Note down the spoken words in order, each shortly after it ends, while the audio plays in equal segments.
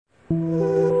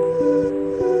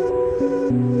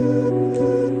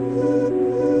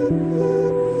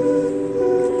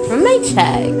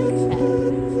check.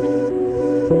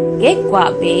 Get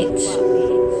guap, bitch.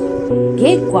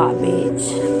 Get guap, bitch.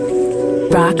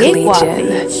 Get guap,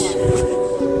 bitch.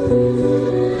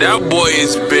 That boy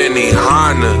is Benny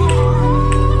Hanna.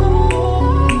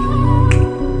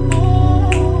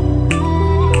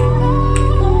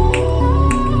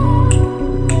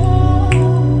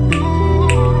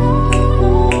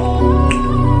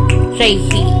 Straight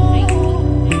heat.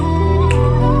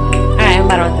 Alright, I'm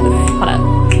about to run through this. Hold up.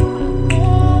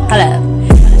 Hold up.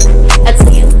 I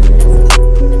tell you.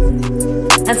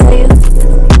 I tell you.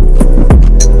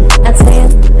 I tell you.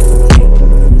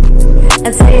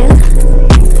 I tell you. I tell you.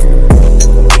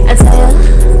 I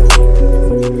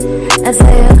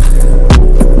tell you.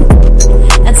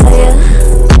 I tell you.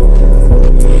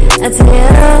 I tell you.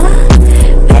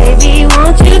 Baby,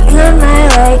 won't you come my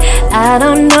way? I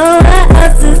don't know what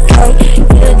else to say.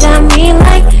 You got me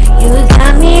like,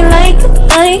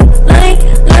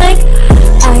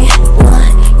 I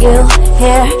want you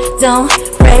here. Don't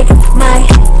break my.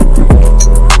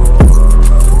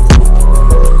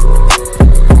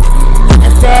 I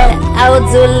said I will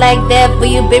do it like that for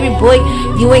you, baby boy.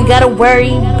 You ain't gotta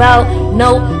worry about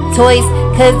no toys,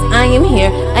 cause I am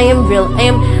here. I am real.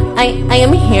 I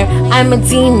am here. I'm a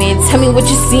demon. Tell me what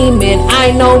you see, man.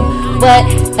 I know, but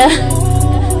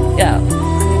yo.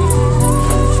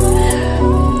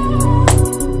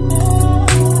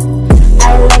 I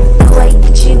like the way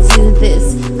that you do this.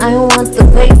 I want the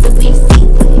way that we see.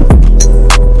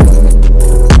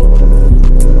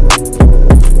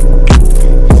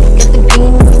 Get the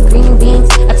green beans.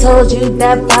 I told you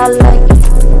that I like it.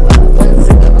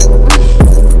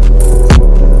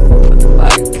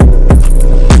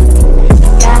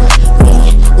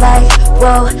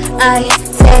 Whoa, I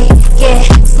take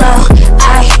it slow.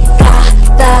 I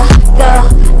gotta go.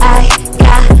 I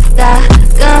gotta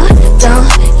go. Don't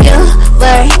you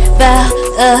worry about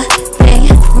a thing,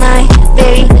 my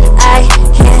baby. I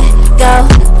can't go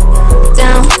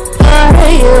down for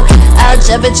you. I'll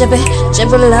jump it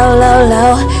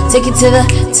low. Take it to the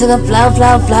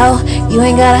flow. You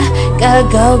ain't gotta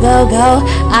go.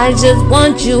 I just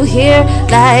want you here,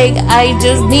 like I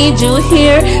just need you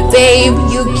here, babe.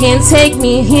 You can't take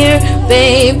me here,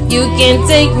 babe. You can't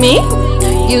take me.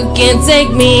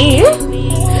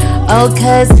 Oh,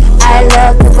 cause I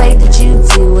love the way that you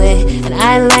do it, and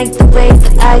I like the way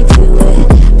that I do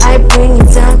it. I bring it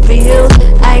down for you.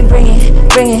 I bring it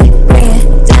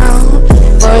down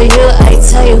for you. I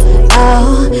tell you,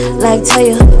 oh, like tell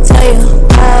you,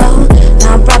 oh.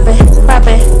 Now drop it,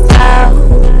 oh.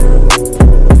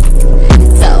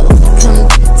 So come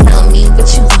tell me what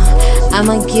you want.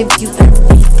 I'ma give you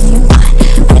everything you want.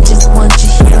 I just want you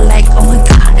here, like oh my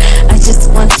god. I just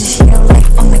want you here, like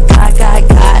oh my god.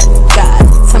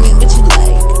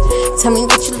 Tell me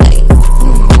what you like.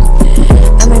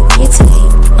 I might be a tight.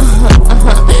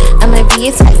 I might be a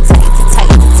tight.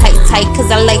 Cause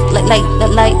I like the light.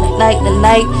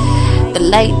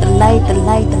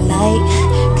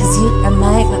 Cause you are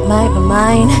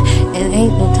mine. It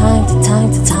ain't no time to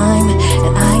time.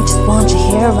 And I just want you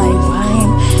here like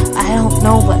rhyme. I don't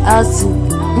know what else to.